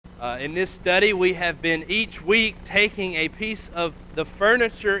In this study, we have been each week taking a piece of the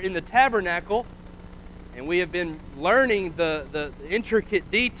furniture in the tabernacle, and we have been learning the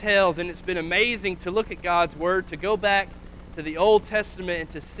intricate details, and it's been amazing to look at God's Word, to go back to the Old Testament and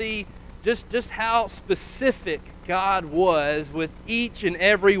to see just how specific God was with each and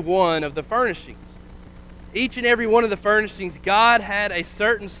every one of the furnishings. Each and every one of the furnishings, God had a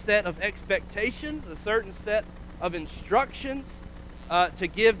certain set of expectations, a certain set of instructions to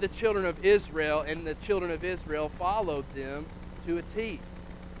give the children of Israel, and the children of Israel followed them to a T.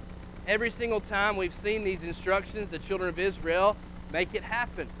 Every single time we've seen these instructions, the children of Israel make it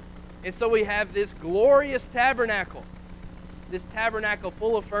happen. And so we have this glorious tabernacle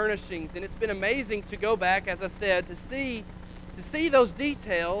full of furnishings, and it's been amazing to go back, as I said, to see those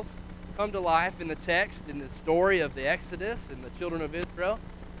details come to life in the text, in the story of the Exodus and the children of Israel.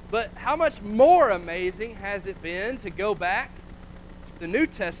 But how much more amazing has it been to go back the New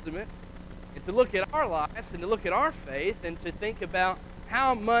Testament and to look at our lives and to look at our faith and to think about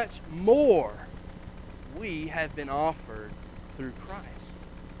how much more we have been offered through Christ.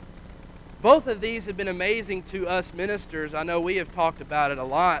 Both of these have been amazing to us ministers. I know we have talked about it a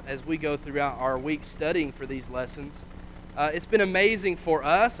lot as we go throughout our week studying for these lessons. It's been amazing for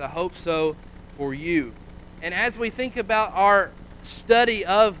us. I hope so for you. And as we think about our study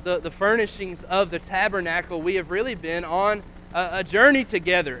of the furnishings of the tabernacle, we have really been on a journey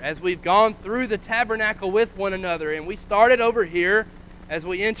together as we've gone through the tabernacle with one another. And we started over here as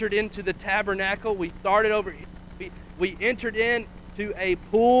we entered into the tabernacle. We started over here. We entered into a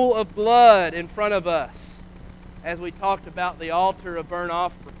pool of blood in front of us as we talked about the altar of burnt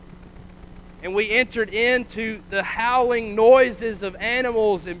offering. And we entered into the howling noises of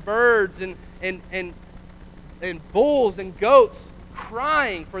animals and birds and bulls and goats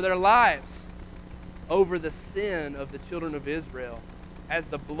crying for their lives over the sin of the children of Israel as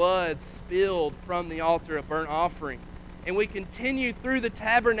the blood spilled from the altar of burnt offering. And we continued through the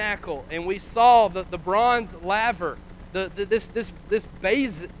tabernacle, and we saw the bronze laver, this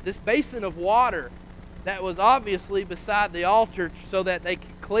basin of water that was obviously beside the altar so that they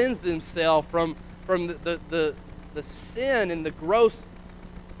could cleanse themselves from the sin and the gross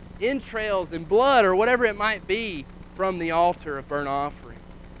entrails and blood or whatever it might be from the altar of burnt offering.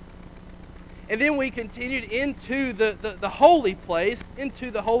 And then we continued into the holy place, and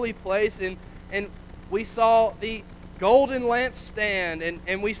we saw the golden lampstand,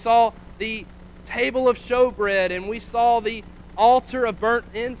 and we saw the table of showbread, and we saw the altar of burnt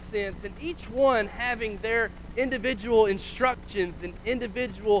incense, and each one having their individual instructions and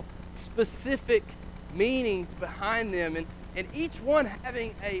individual specific meanings behind them, and each one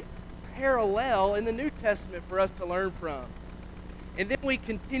having a parallel in the New Testament for us to learn from. And then we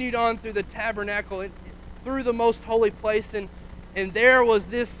continued on through the tabernacle and through the most holy place, and there was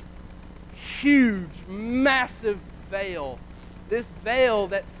this huge, massive veil. This veil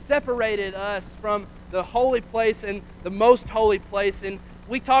that separated us from the holy place and the most holy place. And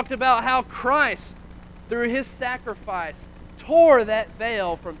we talked about how Christ, through His sacrifice, tore that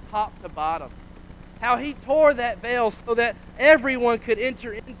veil from top to bottom. How He tore that veil so that everyone could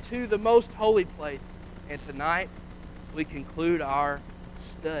enter into the most holy place. And tonight, we conclude our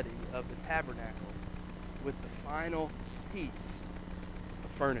study of the tabernacle with the final piece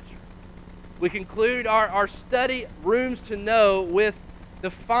of furniture. We conclude our study, Rooms to Know, with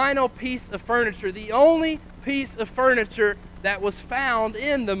the final piece of furniture, the only piece of furniture that was found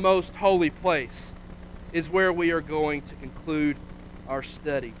in the most holy place, is where we are going to conclude our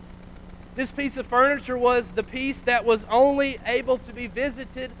study. This piece of furniture was the piece that was only able to be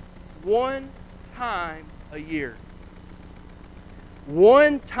visited one time a year.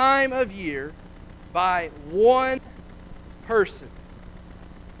 One time of year by one person.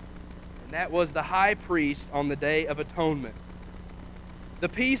 And that was the high priest on the Day of Atonement. The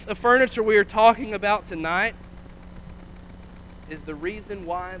piece of furniture we are talking about tonight is the reason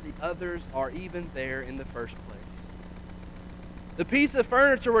why the others are even there in the first place. The piece of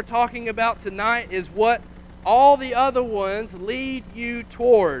furniture we're talking about tonight is what all the other ones lead you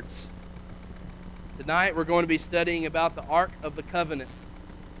towards. Tonight we're going to be studying about the Ark of the Covenant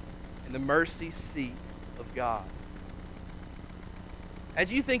and the mercy seat of God.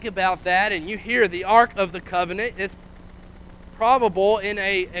 As you think about that and you hear the Ark of the Covenant, it's probable in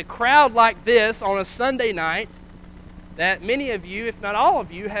a crowd like this on a Sunday night that many of you, if not all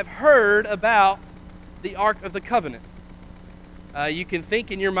of you, have heard about the Ark of the Covenant. You can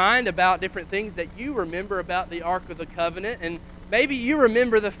think in your mind about different things that you remember about the Ark of the Covenant, and maybe you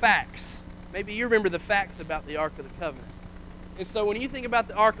remember the facts. Maybe you remember the facts about the Ark of the Covenant. And so when you think about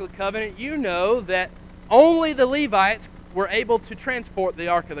the Ark of the Covenant, you know that only the Levites were able to transport the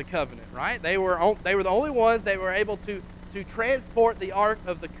Ark of the Covenant, right? They were the only ones that were able to transport the Ark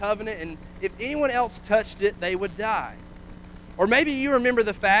of the Covenant, and if anyone else touched it, they would die. Or maybe you remember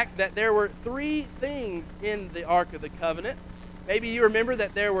the fact that there were 3 things in the Ark of the Covenant. Maybe you remember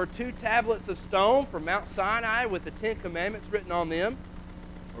that there were 2 tablets of stone from Mount Sinai with the 10 Commandments written on them.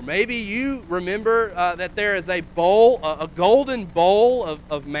 Or maybe you remember that there is a bowl, a golden bowl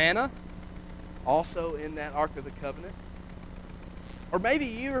of manna, also in that Ark of the Covenant. Or maybe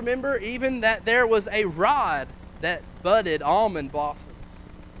you remember even that there was a rod that budded almond blossoms.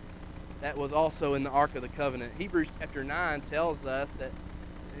 That was also in the Ark of the Covenant. Hebrews chapter 9 tells us that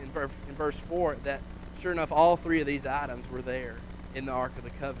in verse 4 that sure enough all 3 of these items were there in the Ark of the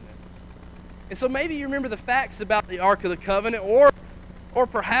Covenant. And so maybe you remember the facts about the Ark of the Covenant, or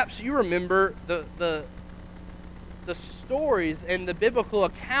perhaps you remember the stories and the biblical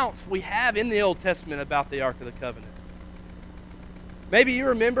accounts we have in the Old Testament about the Ark of the Covenant. Maybe you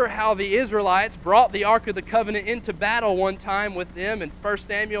remember how the Israelites brought the Ark of the Covenant into battle one time with them in 1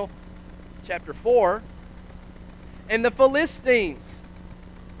 Samuel chapter 4, and the Philistines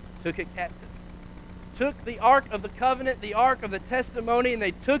took it captive. Took the Ark of the Covenant, the Ark of the Testimony, and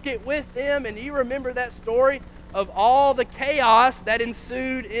they took it with them. And you remember that story of all the chaos that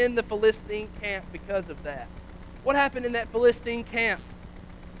ensued in the Philistine camp because of that. What happened in that Philistine camp?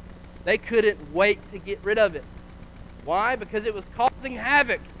 They couldn't wait to get rid of it. Why? Because it was causing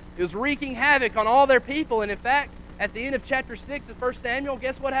havoc. It was wreaking havoc on all their people. And in fact, at the end of chapter 6 of 1 Samuel,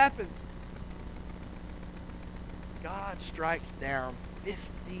 guess what happens? God strikes down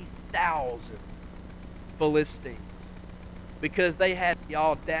 50,000 Philistines because they had the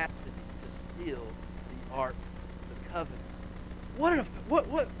audacity to steal the Ark of the Covenant.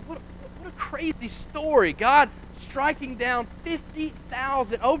 What a crazy story. God striking down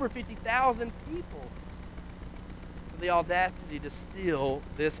over 50,000 people for the audacity to steal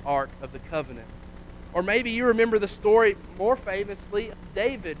this Ark of the Covenant. Or maybe you remember the story more famously of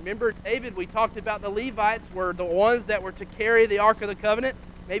David. Remember David, we talked about the Levites were the ones that were to carry the Ark of the Covenant.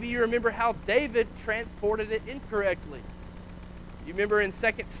 Maybe you remember how David transported it incorrectly. You remember in 2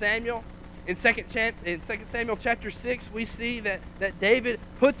 Samuel? In 2 Samuel chapter 6, we see that David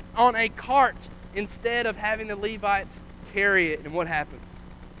puts on a cart instead of having the Levites carry it. And what happens?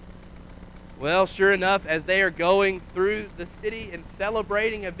 Well, sure enough, as they are going through the city and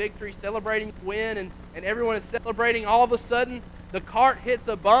celebrating a victory, celebrating a win, and everyone is celebrating, all of a sudden the cart hits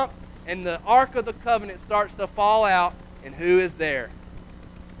a bump and the Ark of the Covenant starts to fall out. And who is there?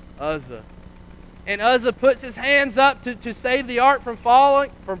 Uzzah. And Uzzah puts his hands up to save the ark from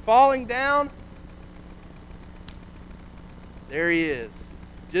falling down. There he is.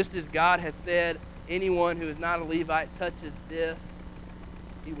 Just as God had said, anyone who is not a Levite touches this,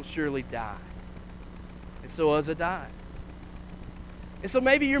 he will surely die. And so Uzzah died. And so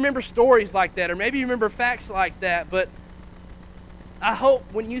maybe you remember stories like that, or maybe you remember facts like that, but I hope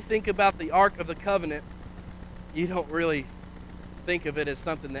when you think about the Ark of the Covenant, you don't really think of it as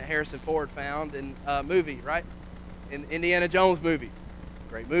something that Harrison Ford found in a movie, right? In Indiana Jones movie.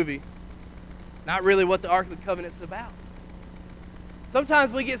 Great movie. Not really what the Ark of the Covenant's about.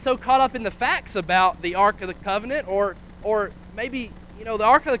 Sometimes we get so caught up in the facts about the Ark of the Covenant, or maybe, the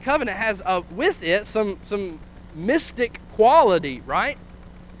Ark of the Covenant has with it some mystic quality, right?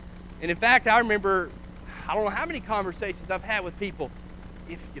 And in fact, I remember, I don't know how many conversations I've had with people.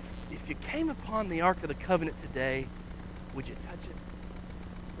 If you came upon the Ark of the Covenant today, would you touch it?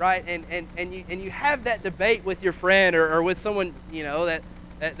 Right? And you have that debate with your friend or with someone,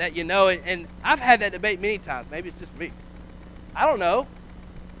 that you know. And I've had that debate many times. Maybe it's just me. I don't know.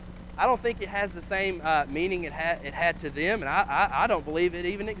 I don't think it has the same meaning it had to them, and I don't believe it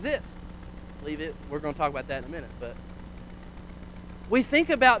even exists. We're going to talk about that in a minute. But we think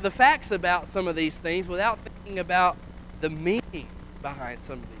about the facts about some of these things without thinking about the meaning behind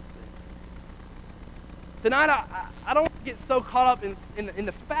some of these things. Tonight, I don't want to get so caught up in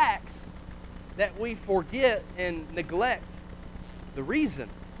the facts that we forget and neglect the reason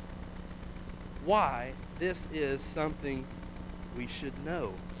why this is something we should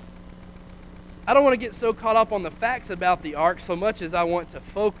know. I don't want to get so caught up on the facts about the ark so much as I want to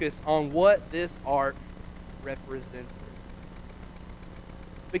focus on what this ark represented.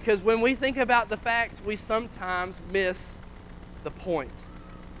 Because when we think about the facts, we sometimes miss the point.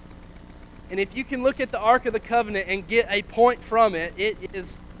 And if you can look at the Ark of the Covenant and get a point from it, it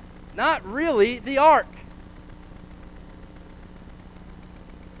is not really the ark.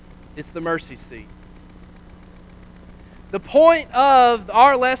 It's the mercy seat. The point of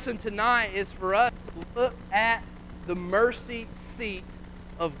our lesson tonight is for us to look at the mercy seat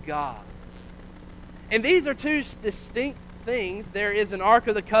of God. And these are two distinct things. There is an Ark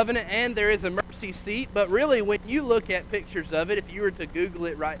of the Covenant and there is a mercy seat, but really when you look at pictures of it, if you were to Google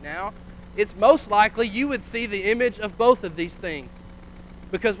it right now, it's most likely you would see the image of both of these things.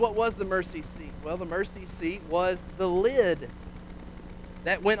 Because what was the mercy seat? Well, the mercy seat was the lid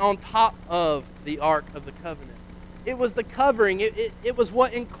that went on top of the Ark of the Covenant. It was the covering. It was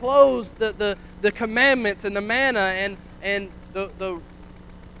what enclosed the commandments and the manna and the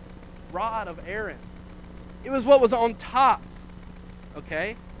rod of Aaron. It was what was on top,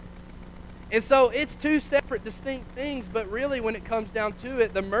 okay? And so it's two separate, distinct things, but really when it comes down to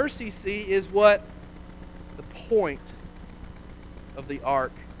it, the mercy seat is what the point of the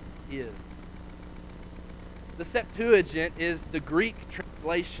ark is. The Septuagint is the Greek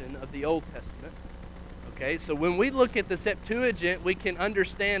translation of the Old Testament. Okay, so when we look at the Septuagint, we can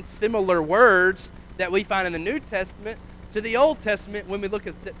understand similar words that we find in the New Testament to the Old Testament when we look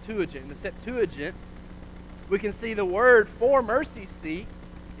at the Septuagint. In the Septuagint, we can see the word for mercy seat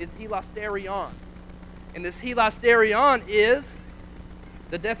is hilasterion. And this hilasterion is,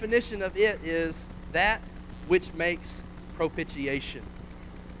 the definition of it is that which makes propitiation.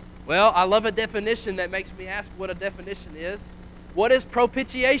 Well, I love a definition that makes me ask what a definition is. What is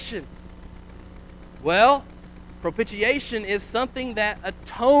propitiation? Well, propitiation is something that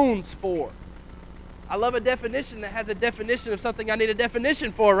atones for. I love a definition that has a definition of something I need a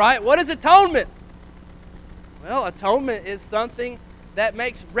definition for, right? What is atonement? Well, atonement is something that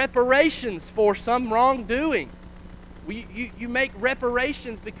makes reparations for some wrongdoing. You make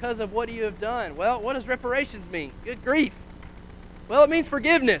reparations because of what you have done. Well, what does reparations mean? Good grief. Well, it means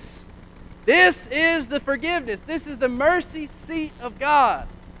forgiveness. This is the forgiveness. This is the mercy seat of God.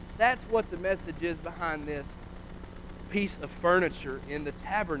 That's what the message is behind this piece of furniture in the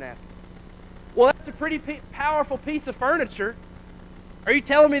tabernacle. Well, that's a pretty powerful piece of furniture. Are you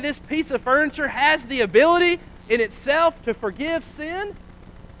telling me this piece of furniture has the ability in itself to forgive sin?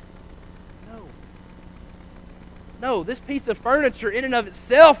 No, this piece of furniture in and of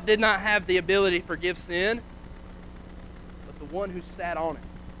itself did not have the ability to forgive sin, but the one who sat on it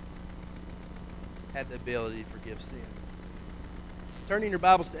had the ability to forgive sin. Turning your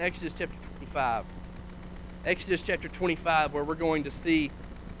Bibles to Exodus chapter 25. Exodus chapter 25, where we're going to see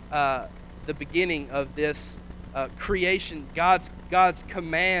the beginning of this creation, God's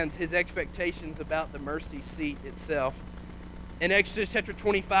commands, His expectations about the mercy seat itself. In Exodus chapter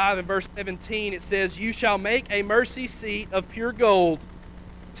 25 and verse 17, it says, "You shall make a mercy seat of pure gold.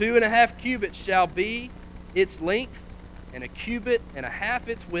 2.5 cubits shall be its length, and 1.5 cubits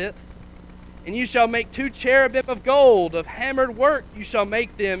its width. And you shall make 2 cherubim of gold, of hammered work you shall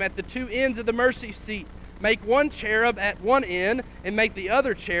make them at the 2 ends of the mercy seat. Make 1 cherub at one end, and make the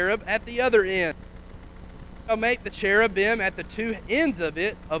other cherub at the other end. You shall make the cherubim at the 2 ends of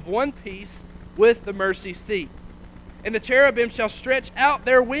it of one piece with the mercy seat. And the cherubim shall stretch out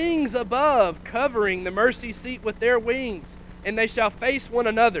their wings above, covering the mercy seat with their wings, and they shall face one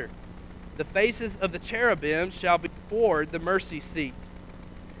another. The faces of the cherubim shall be toward the mercy seat.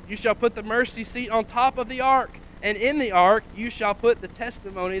 You shall put the mercy seat on top of the ark, and in the ark you shall put the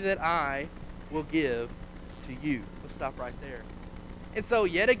testimony that I will give to you." Let's stop right there. And so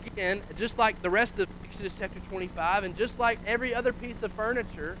yet again, just like the rest of Exodus chapter 25, and just like every other piece of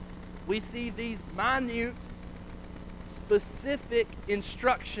furniture, we see these minute, specific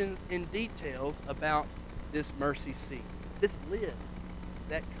instructions and details about this mercy seat, this lid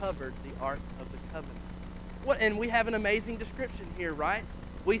that covered the Ark of the Covenant. And we have an amazing description here, right?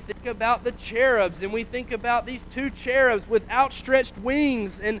 We think about the cherubs, and we think about these 2 cherubs with outstretched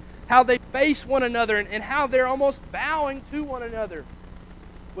wings and how they face one another and how they're almost bowing to one another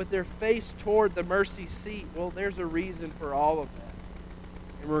with their face toward the mercy seat. Well, there's a reason for all of that,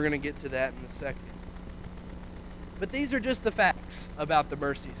 and we're going to get to that in a second. But these are just the facts about the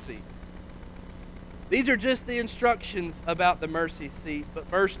mercy seat. These are just the instructions about the mercy seat, but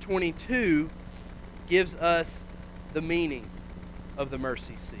verse 22 gives us the meaning of the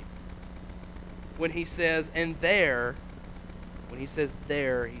mercy seat. When he says, and there, when he says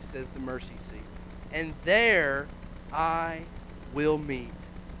there, he says the mercy seat. And there I will meet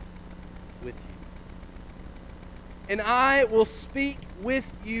with you. And I will speak with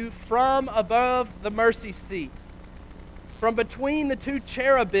you from above the mercy seat, from between the 2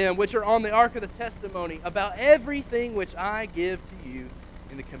 cherubim which are on the ark of the testimony, about everything which I give to you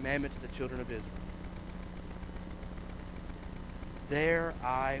in the commandments of the children of Israel. There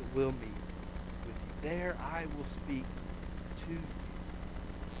I will meet with you. There I will speak to you.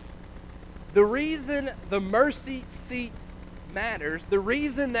 The reason the mercy seat matters, the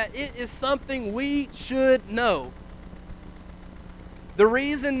reason that it is something we should know, The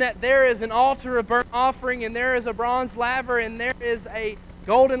reason that there is an altar of burnt offering, and there is a bronze laver, and there is a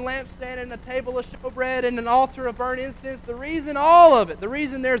golden lampstand, and a table of showbread, and an altar of burnt incense, the reason all of it, the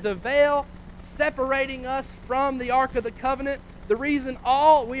reason there's a veil separating us from the Ark of the Covenant, the reason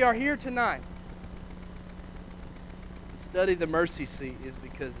all we are here tonight to study the mercy seat is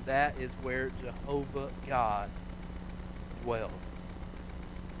because that is where Jehovah God dwelled.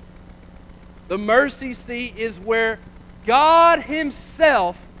 The mercy seat is where God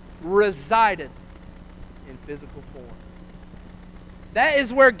Himself resided in physical form. That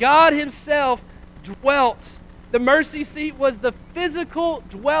is where God Himself dwelt. The mercy seat was the physical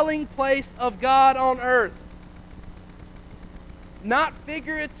dwelling place of God on earth. Not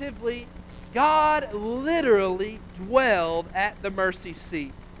figuratively, God literally dwelled at the mercy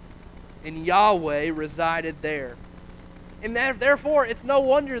seat, and Yahweh resided there. And therefore, it's no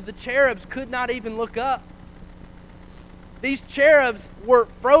wonder the cherubs could not even look up. These cherubs were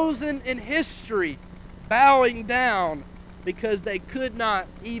frozen in history, bowing down because they could not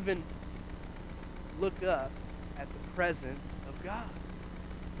even look up at the presence of God.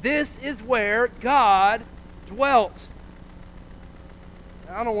 This is where God dwelt.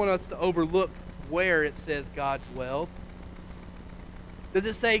 I don't want us to overlook where it says God dwelled. Does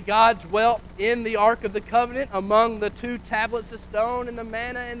it say God dwelt in the Ark of the Covenant among the 2 tablets of stone and the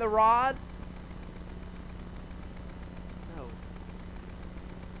manna and the rod? No.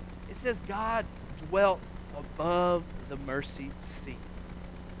 It says God dwelt above the mercy seat.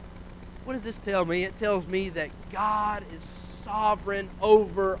 What does this tell me? It tells me that God is sovereign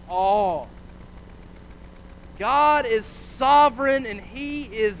over all. God is sovereign, and He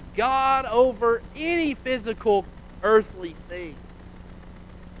is God over any physical earthly thing.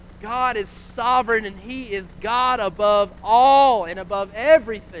 God is sovereign, and He is God above all and above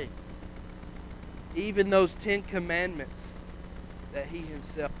everything. Even those 10 commandments that He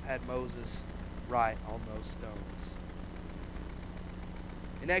Himself had Moses write on those stones.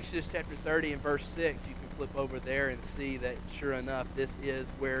 In Exodus chapter 30 and verse 6, you can flip over there and see that sure enough, this is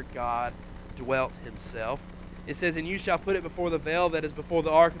where God dwelt Himself. It says, "And you shall put it before the veil that is before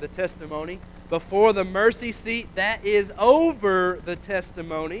the ark of the testimony, before the mercy seat that is over the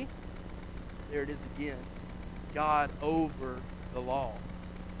testimony." There it is again. God over the law.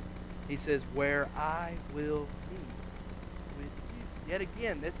 He says, "Where I will be with you." Yet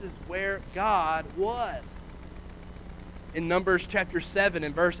again, this is where God was. In Numbers chapter 7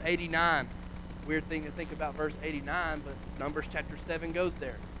 and verse 89. Weird thing to think about verse 89, but Numbers chapter 7 goes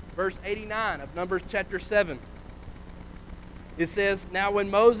there. Verse 89 of Numbers chapter 7. It says, "Now when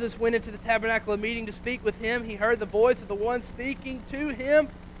Moses went into the tabernacle of meeting to speak with him, he heard the voice of the one speaking to him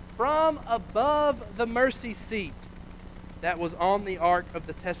from above the mercy seat that was on the ark of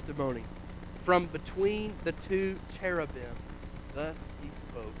the testimony, from between the 2 cherubim. Thus he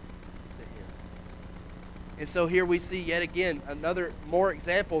spoke to him." And so here we see yet again more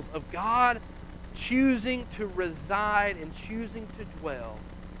examples of God choosing to reside and choosing to dwell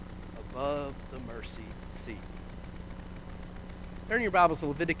above the mercy seat. Turn your Bibles to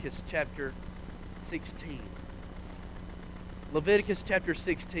Leviticus chapter 16. Leviticus chapter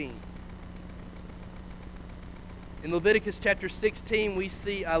 16. In Leviticus chapter 16, we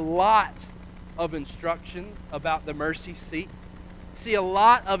see a lot of instruction about the mercy seat. We see a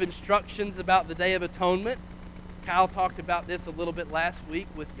lot of instructions about the Day of Atonement. Kyle talked about this a little bit last week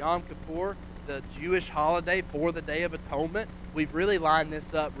with Yom Kippur, the Jewish holiday for the Day of Atonement. We've really lined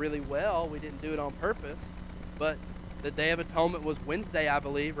this up really well. We didn't do it on purpose, but the Day of Atonement was Wednesday, I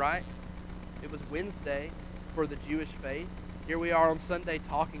believe, right? It was Wednesday for the Jewish faith. Here we are on Sunday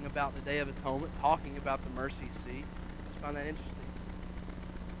talking about the Day of Atonement, talking about the mercy seat. I just find that interesting.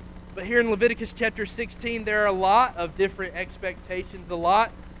 But here in Leviticus chapter 16, there are a lot of different expectations, a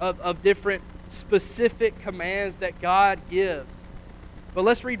lot of different specific commands that God gives. But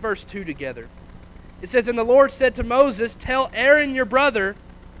let's read verse 2 together. It says, "And the Lord said to Moses, tell Aaron your brother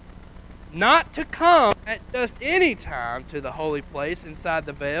not to come at just any time to the holy place inside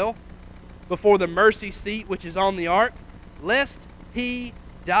the veil, before the mercy seat which is on the ark, lest he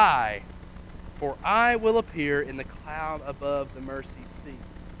die. For I will appear in the cloud above the mercy seat."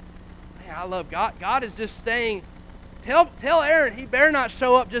 Man, I love God. God is just saying, tell Aaron he better not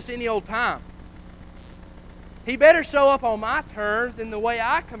show up just any old time. He better show up on my terms in the way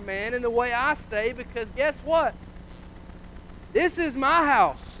I command, in the way I say, because guess what? This is my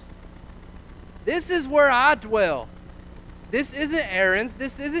house. This is where I dwell. This isn't Aaron's.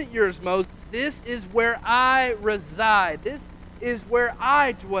 This isn't yours, Moses. This is where I reside. This is where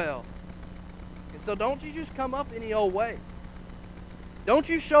I dwell. And so don't you just come up any old way. Don't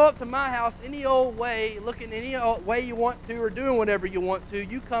you show up to my house any old way, looking any old way you want to, or doing whatever you want to.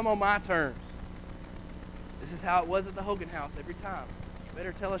 You come on my terms. This is how it was at the Hogan house every time. You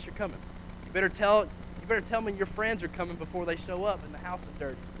better tell us you're coming. You better tell me your friends are coming before they show up and the house is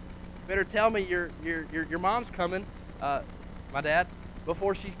dirty. You better tell me your mom's coming, my dad,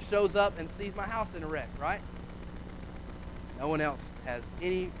 before she shows up and sees my house in a wreck, right? No one else has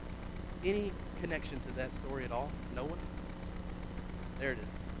any connection to that story at all. No one. There it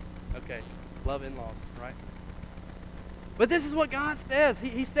is. Okay, love in-laws, right? But this is what God says.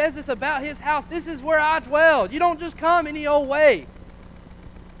 He says this about his house. This is where I dwell. You don't just come any old way.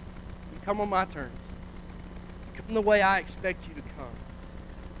 You come on my terms. You come the way I expect you to come.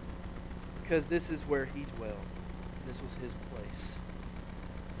 Because this is where he dwelled. This was his place.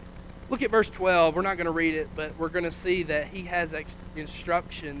 Look at verse 12. We're not going to read it, but we're going to see that he has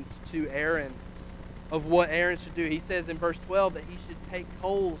instructions to Aaron of what Aaron should do. He says in verse 12 that he should take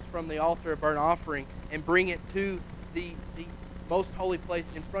coals from the altar of burnt offering and bring it to the most holy place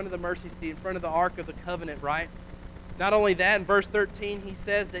in front of the mercy seat, in front of the Ark of the Covenant, right? Not only that, in verse 13 he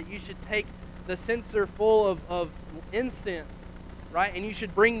says that you should take the censer full of incense, right? And you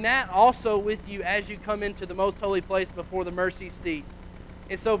should bring that also with you as you come into the most holy place before the mercy seat.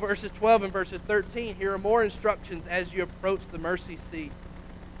 And so verses 12 and verses 13, here are more instructions as you approach the mercy seat.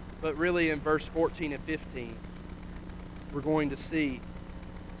 But really in verse 14 and 15, we're going to see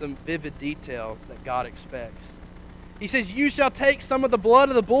some vivid details that God expects. He says, you shall take some of the blood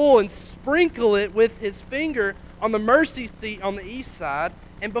of the bull and sprinkle it with his finger on the mercy seat on the east side,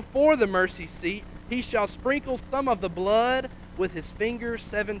 and before the mercy seat he shall sprinkle some of the blood with his finger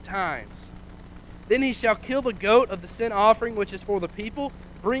 7 times. Then he shall kill the goat of the sin offering, which is for the people,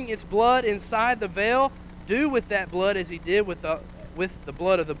 bring its blood inside the veil, do with that blood as he did with the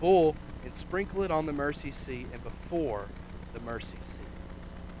blood of the bull, and sprinkle it on the mercy seat and before the mercy seat.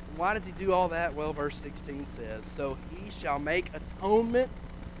 And why does he do all that? Well, verse 16 says, so he shall make atonement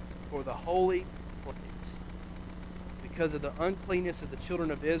for the holy place because of the uncleanness of the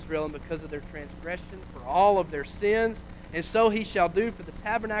children of Israel and because of their transgression for all of their sins. And so he shall do for the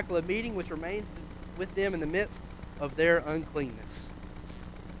tabernacle of meeting which remains with them in the midst of their uncleanness.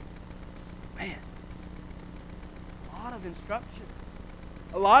 Man, a lot of instruction.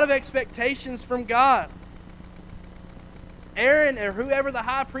 A lot of expectations from God. Aaron, or whoever the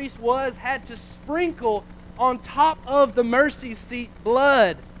high priest was, had to sprinkle on top of the mercy seat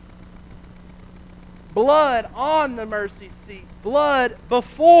blood. Blood on the mercy seat. Blood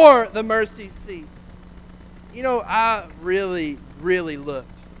before the mercy seat. You know, I really, really looked.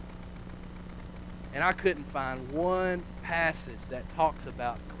 And I couldn't find one passage that talks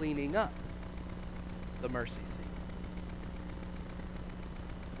about cleaning up the mercy seat.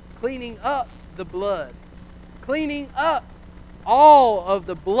 Cleaning up the blood. Cleaning up all of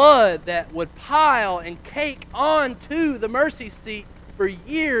the blood that would pile and cake onto the mercy seat for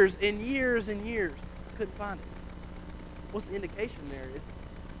years and years and years. I couldn't find it. What's the indication there? Is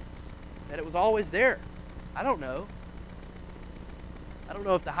that it was always there. I don't know. I don't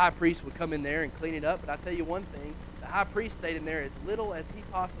know if the high priest would come in there and clean it up, but I'll tell you one thing. The high priest stayed in there as little as he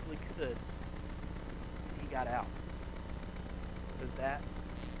possibly could. He got out. Because that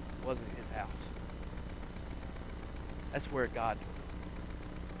wasn't his house. That's where God was.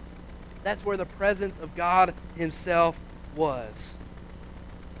 That's where the presence of God himself was.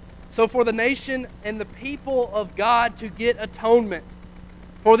 So for the nation and the people of God to get atonement,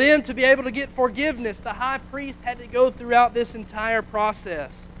 for them to be able to get forgiveness, the high priest had to go throughout this entire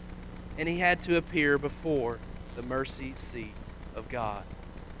process. And he had to appear before the mercy seat of God.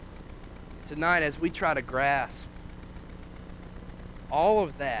 Tonight, as we try to grasp all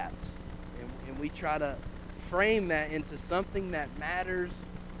of that, and we try to frame that into something that matters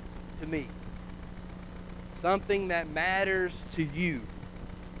to me, something that matters to you,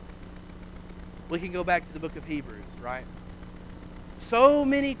 we can go back to the book of Hebrews, right? So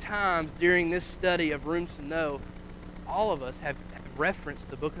many times during this study of Rooms to Know, all of us have referenced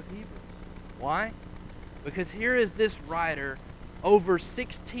the book of Hebrews. Why? Because here is this writer over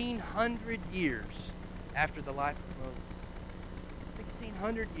 1,600 years after the life of Moses.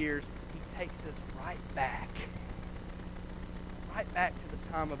 1,600 years, he takes us right back to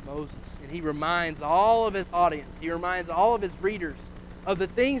the time of Moses. And he reminds all of his audience, he reminds all of his readers of the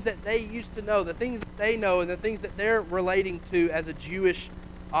things that they used to know, the things that they know, and the things that they're relating to as a Jewish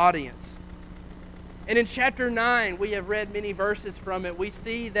audience. And in chapter 9, we have read many verses from it. We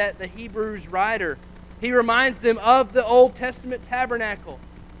see that the Hebrews writer, he reminds them of the Old Testament tabernacle.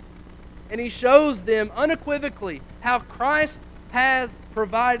 And he shows them unequivocally how Christ has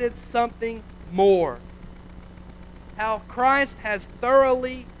provided something more. how Christ has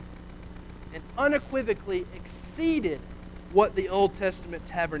thoroughly and unequivocally exceeded what the Old Testament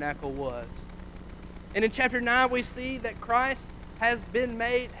tabernacle was. And in chapter 9 we see that Christ has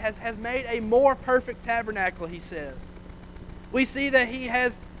made a more perfect tabernacle, he says. We see that he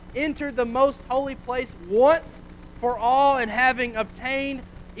has entered the most holy place once for all, and having obtained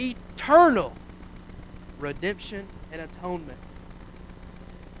eternal redemption and atonement.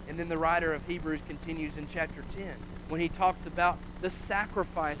 And then the writer of Hebrews continues in chapter 10 when he talks about the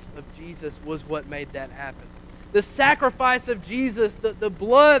sacrifice of Jesus was what made that happen. The sacrifice of Jesus, the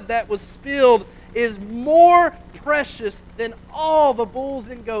blood that was spilled, is more precious than all the bulls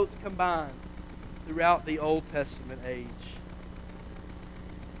and goats combined throughout the Old Testament age.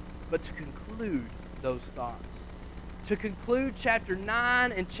 But to conclude those thoughts, to conclude chapter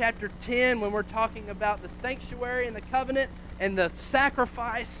 9 and chapter 10, when we're talking about the sanctuary and the covenant and the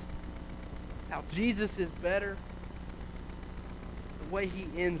sacrifice, how Jesus is better, the way he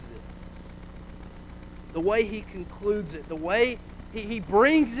ends it, the way he concludes it, the way he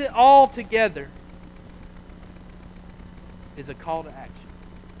brings it all together is a call to action.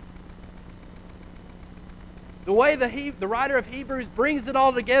 The way the writer of Hebrews brings it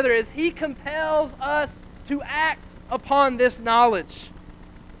all together is he compels us to act upon this knowledge.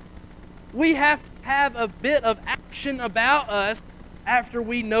 We have to have a bit of action about us after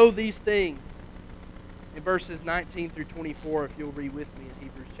we know these things. In verses 19 through 24, if you'll read with me in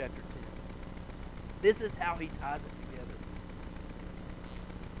Hebrews chapter 10. This is how he ties it together.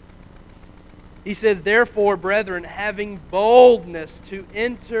 He says, "Therefore, brethren, having boldness to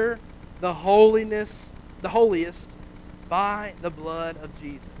enter the holiest by the blood of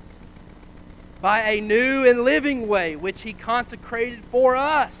Jesus, by a new and living way which he consecrated for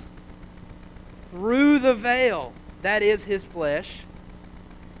us through the veil, that is his flesh,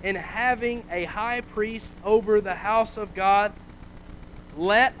 and having a high priest over the house of God,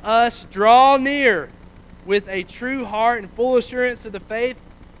 let us draw near with a true heart and full assurance of the faith,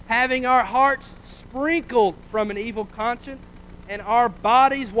 having our hearts sprinkled from an evil conscience and our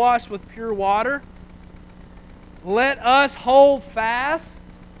bodies washed with pure water. Let us hold fast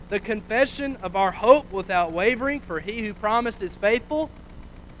the confession of our hope without wavering, for he who promised is faithful.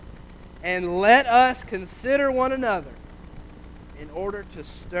 And let us consider one another in order to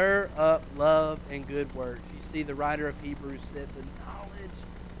stir up love and good works." You see, the writer of Hebrews said the knowledge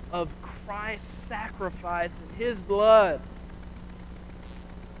of Christ's sacrifice and his blood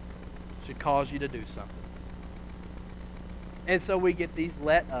should cause you to do something. And so we get these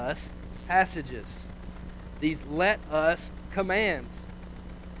 "let us" passages, these "let us" commands.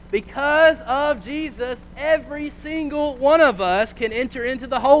 Because of Jesus, every single one of us can enter into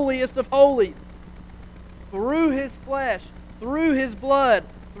the holiest of holies. Through his flesh, through his blood,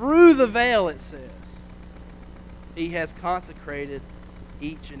 through the veil, it says. He has consecrated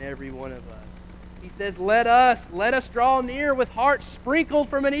each and every one of us. He says, let us draw near with hearts sprinkled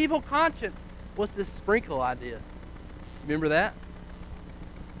from an evil conscience. What's this sprinkle idea? Remember that?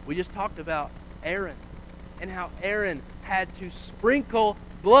 We just talked about Aaron and how Aaron had to sprinkle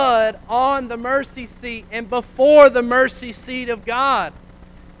blood on the mercy seat and before the mercy seat of God.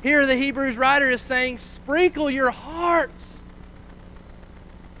 Here the Hebrews writer is saying, sprinkle your hearts.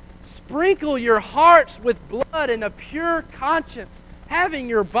 Sprinkle your hearts with blood and a pure conscience, having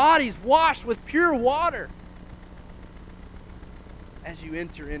your bodies washed with pure water. As you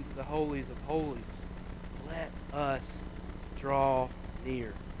enter into the holies of holies, let us draw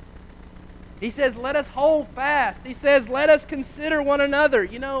near. He says, let us hold fast. He says, let us consider one another.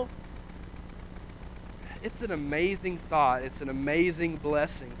 You know, it's an amazing thought. It's an amazing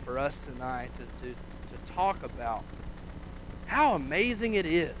blessing for us tonight to talk about how amazing it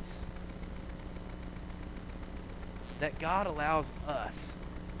is that God allows us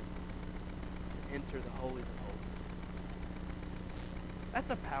to enter the holies of holies. That's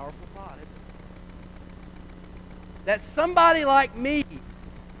a powerful thought, isn't it? That somebody like me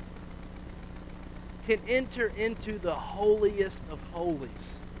can enter into the holiest of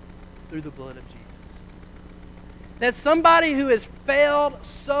holies through the blood of Jesus. That somebody who has failed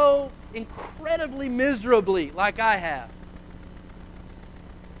so incredibly miserably, like I have,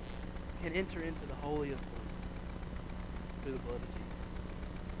 can enter into the Holy of Holies through the blood of Jesus.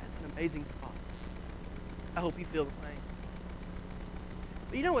 That's an amazing thought. I hope you feel the same.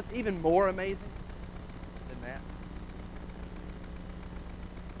 But you know what's even more amazing than that?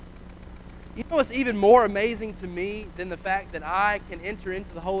 You know what's even more amazing to me than the fact that I can enter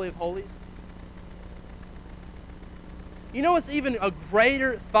into the Holy of Holies? You know what's even a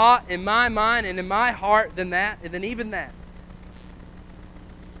greater thought in my mind and in my heart than that, and than even that?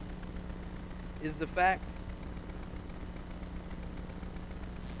 Is the fact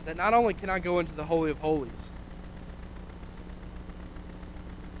that not only can I go into the Holy of Holies,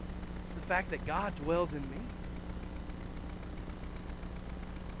 it's the fact that God dwells in me.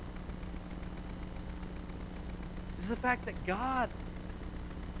 It's the fact that God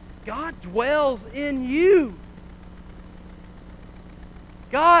dwells in you.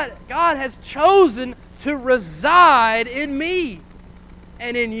 God has chosen to reside in me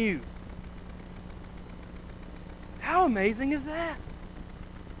and in you. How amazing is that?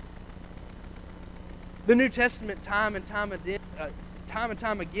 The New Testament time and time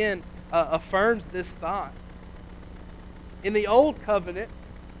again affirms this thought. In the Old Covenant,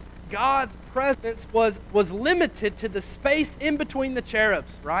 God's presence was limited to the space in between the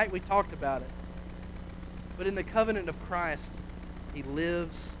cherubs, right? We talked about it. But in the covenant of Christ, He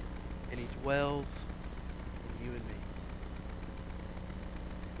lives and He dwells in you and me.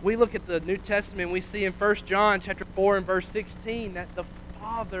 We look at the New Testament and we see in 1 John chapter 4 and verse 16 that the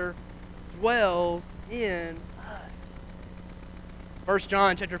Father dwells in us. 1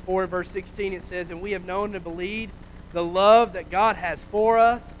 John chapter 4 and verse 16, it says, "And we have known and believed the love that God has for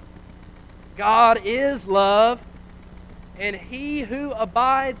us. God is love, and he who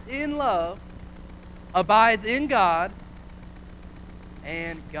abides in love abides in God,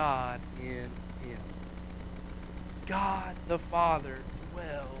 and God in him." God the Father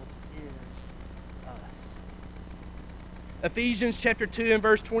dwells in us. Ephesians chapter 2 and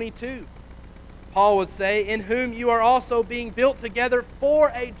verse 22. Paul would say, "In whom you are also being built together for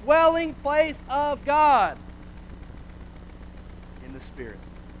a dwelling place of God in the Spirit."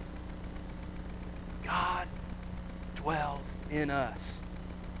 God dwells in us.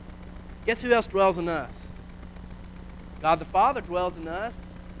 Guess who else dwells in us? God the Father dwells in us.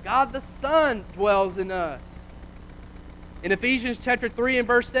 God the Son dwells in us. In Ephesians chapter 3 and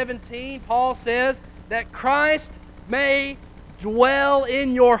verse 17, Paul says that Christ may dwell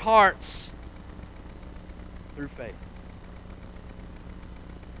in your hearts through faith.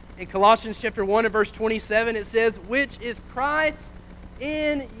 In Colossians chapter 1 and verse 27, it says, "Which is Christ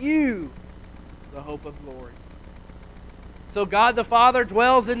in you, the hope of glory." So God the Father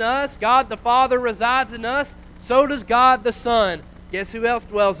dwells in us. God the Father resides in us. So does God the Son. Guess who else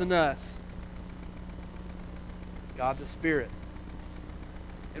dwells in us? God the Spirit.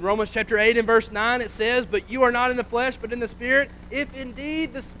 In Romans chapter 8 and verse 9 it says, "But you are not in the flesh, but in the Spirit, if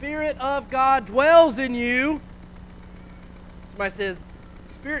indeed the Spirit of God dwells in you." Somebody says,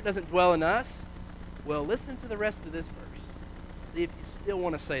 "The Spirit doesn't dwell in us." Well, listen to the rest of this verse. See if you still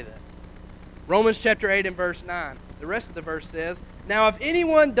want to say that. Romans chapter 8 and verse 9. The rest of the verse says, "Now if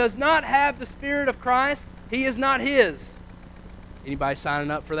anyone does not have the Spirit of Christ, he is not his." Anybody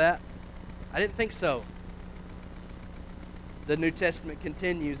signing up for that? I didn't think so. The New Testament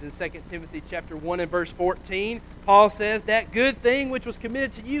continues in 2 Timothy chapter 1 and verse 14. Paul says, "That good thing which was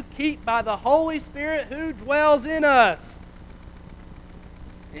committed to you, keep by the Holy Spirit who dwells in us."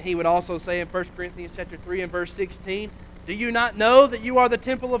 And he would also say in 1 Corinthians chapter 3 and verse 16, "Do you not know that you are the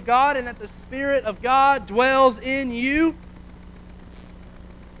temple of God and that the Spirit of God dwells in you?"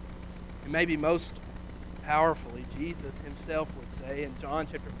 And maybe most powerfully, Jesus himself would say in John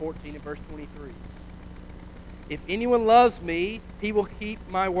chapter 14 and verse 23, "If anyone loves me, he will keep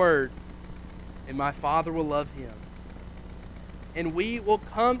my word, and my Father will love him. And we will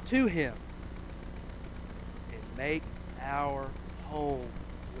come to him and make our home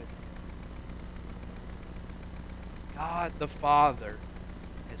with him." God the Father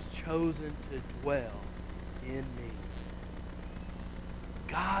has chosen to dwell in me.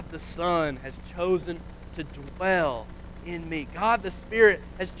 God the Son has chosen to dwell in me. God the Spirit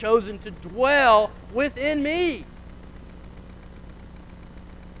has chosen to dwell within me.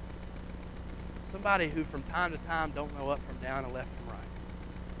 Somebody who from time to time don't know up from down and left from right.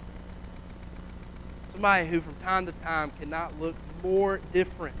 Somebody who from time to time cannot look more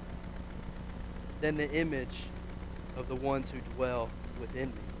different than the image of the ones who dwell within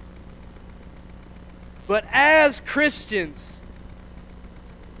me. But as Christians,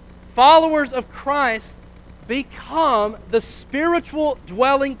 followers of Christ, become the spiritual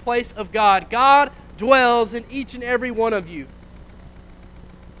dwelling place of God. God dwells in each and every one of you.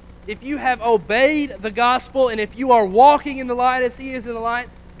 If you have obeyed the gospel and if you are walking in the light as He is in the light,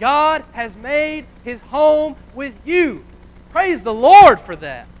 God has made His home with you. Praise the Lord for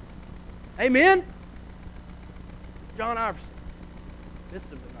that. Amen? John Iverson, missed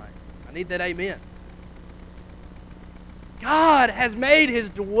him tonight. I need that amen. God has made His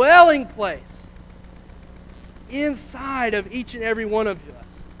dwelling place inside of each and every one of us.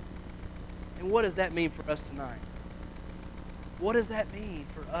 And what does that mean for us tonight? What does that mean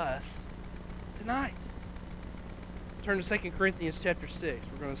for us tonight? Turn to 2 Corinthians chapter 6.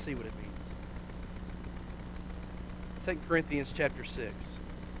 We're going to see what it means. 2 Corinthians chapter 6.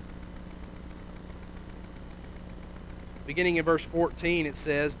 Beginning in verse 14, it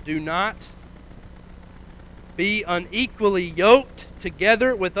says, "Do not be unequally yoked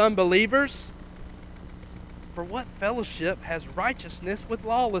together with unbelievers. For what fellowship has righteousness with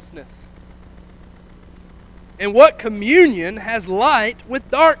lawlessness? And what communion has light with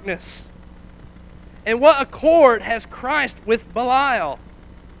darkness? And what accord has Christ with Belial?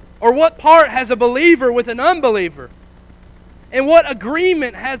 Or what part has a believer with an unbeliever? And what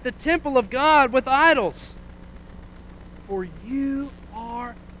agreement has the temple of God with idols? For you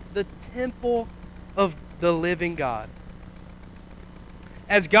are the temple of the living God.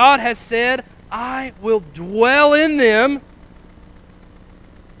 As God has said, I will dwell in them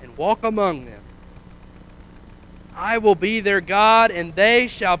and walk among them. I will be their God, and they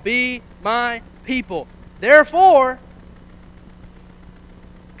shall be my people. Therefore,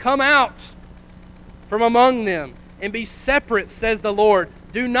 come out from among them and be separate, says the Lord.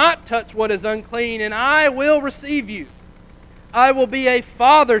 Do not touch what is unclean, and I will receive you. I will be a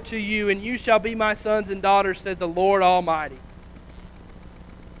father to you, and you shall be my sons and daughters, said the Lord Almighty.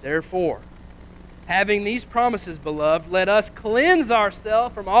 Therefore, having these promises, beloved, let us cleanse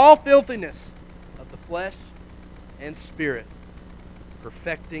ourselves from all filthiness of the flesh and spirit,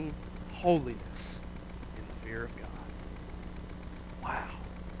 perfecting holiness in the fear of God." Wow.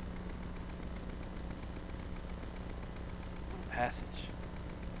 What a passage.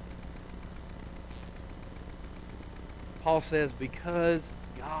 Paul says, because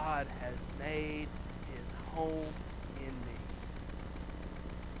God has made His home in me.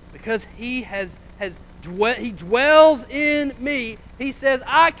 Because He He dwells in me, He says,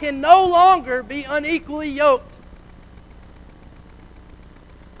 I can no longer be unequally yoked.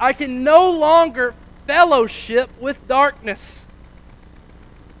 I can no longer fellowship with darkness.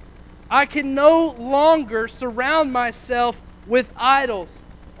 I can no longer surround myself with idols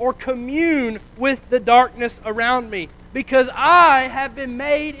or commune with the darkness around me, because I have been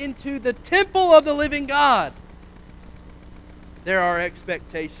made into the temple of the living God. There are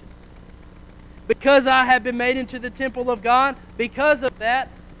expectations. Because I have been made into the temple of God, because of that,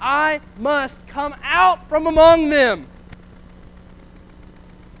 I must come out from among them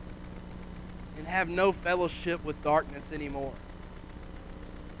and have no fellowship with darkness anymore.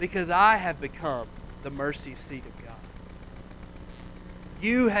 Because I have become the mercy seat of God.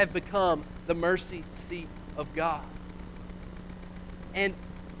 You have become the mercy seat of God. And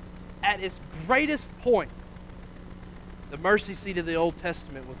at its greatest point, the mercy seat of the Old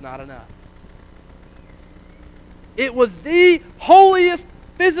Testament was not enough. It was the holiest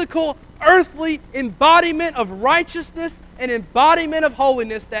physical, earthly embodiment of righteousness and embodiment of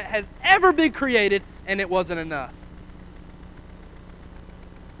holiness that has ever been created, and it wasn't enough.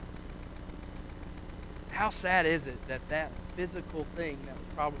 How sad is it that that physical thing that was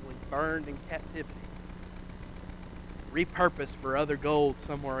probably burned in captivity, repurposed for other gold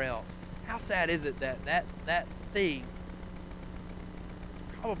somewhere else, how sad is it that that thing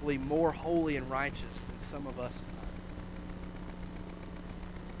is probably more holy and righteous than some of us tonight?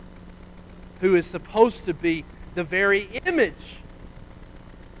 Who is supposed to be the very image,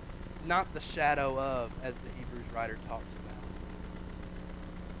 not the shadow of, as the Hebrews writer talks about.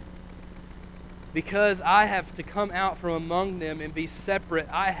 Because I have to come out from among them and be separate,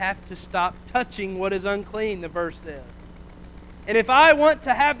 I have to stop touching what is unclean, the verse says. And if I want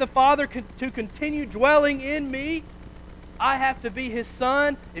to have the Father to continue dwelling in me, I have to be His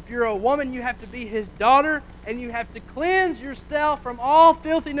son. If you're a woman, you have to be His daughter, and you have to cleanse yourself from all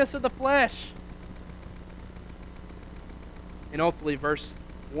filthiness of the flesh. And ultimately, verse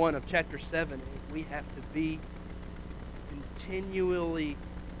 1 of chapter 7, we have to be continually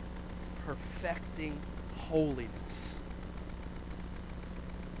perfecting holiness.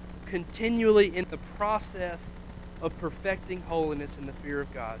 Continually in the process of perfecting holiness in the fear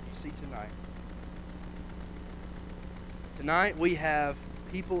of God. You see tonight. Tonight we have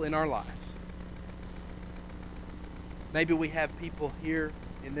people in our lives. Maybe we have people here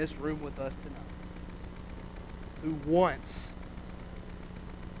in this room with us tonight who once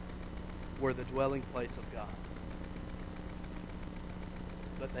were the dwelling place of God,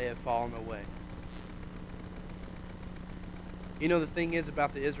 but they have fallen away. You know, the thing is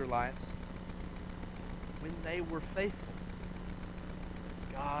about the Israelites, when they were faithful,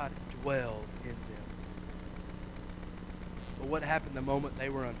 God dwelled in them. But what happened the moment they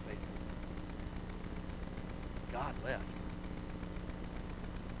were unfaithful? God left.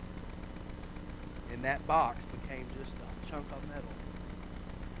 And that box became just a chunk of metal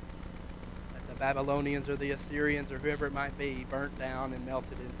that the Babylonians or the Assyrians or whoever it might be burnt down and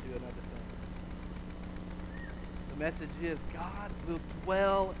melted into another thing. The message is God will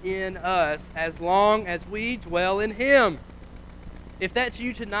dwell in us as long as we dwell in Him. If that's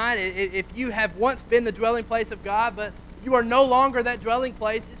you tonight, if you have once been the dwelling place of God, but you are no longer that dwelling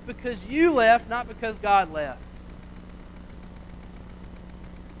place, it's because you left, not because God left.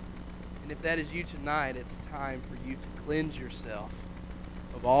 And if that is you tonight, it's time for you to cleanse yourself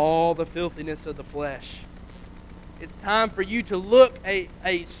of all the filthiness of the flesh. It's time for you to look a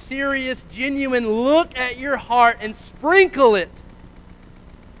serious, genuine look at your heart and sprinkle it.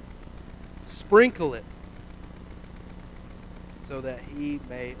 Sprinkle it. So that He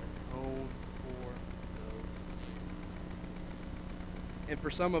may atone for those sins. And for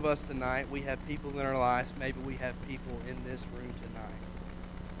some of us tonight, we have people in our lives, maybe we have people in this room tonight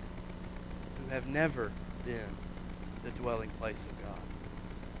who have never been the dwelling place of God.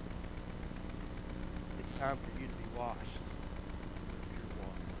 It's time for you to be washed with pure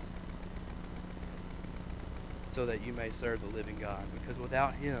water so that you may serve the living God. Because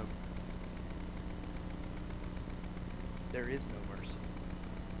without Him, there is no mercy.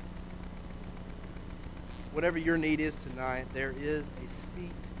 Whatever your need is tonight, there is a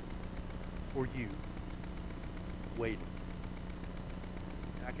seat for you waiting.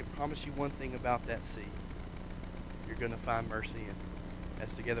 And I can promise you one thing about that seat. You're going to find mercy in it.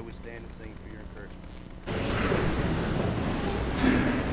 As together we stand and sing for your encouragement.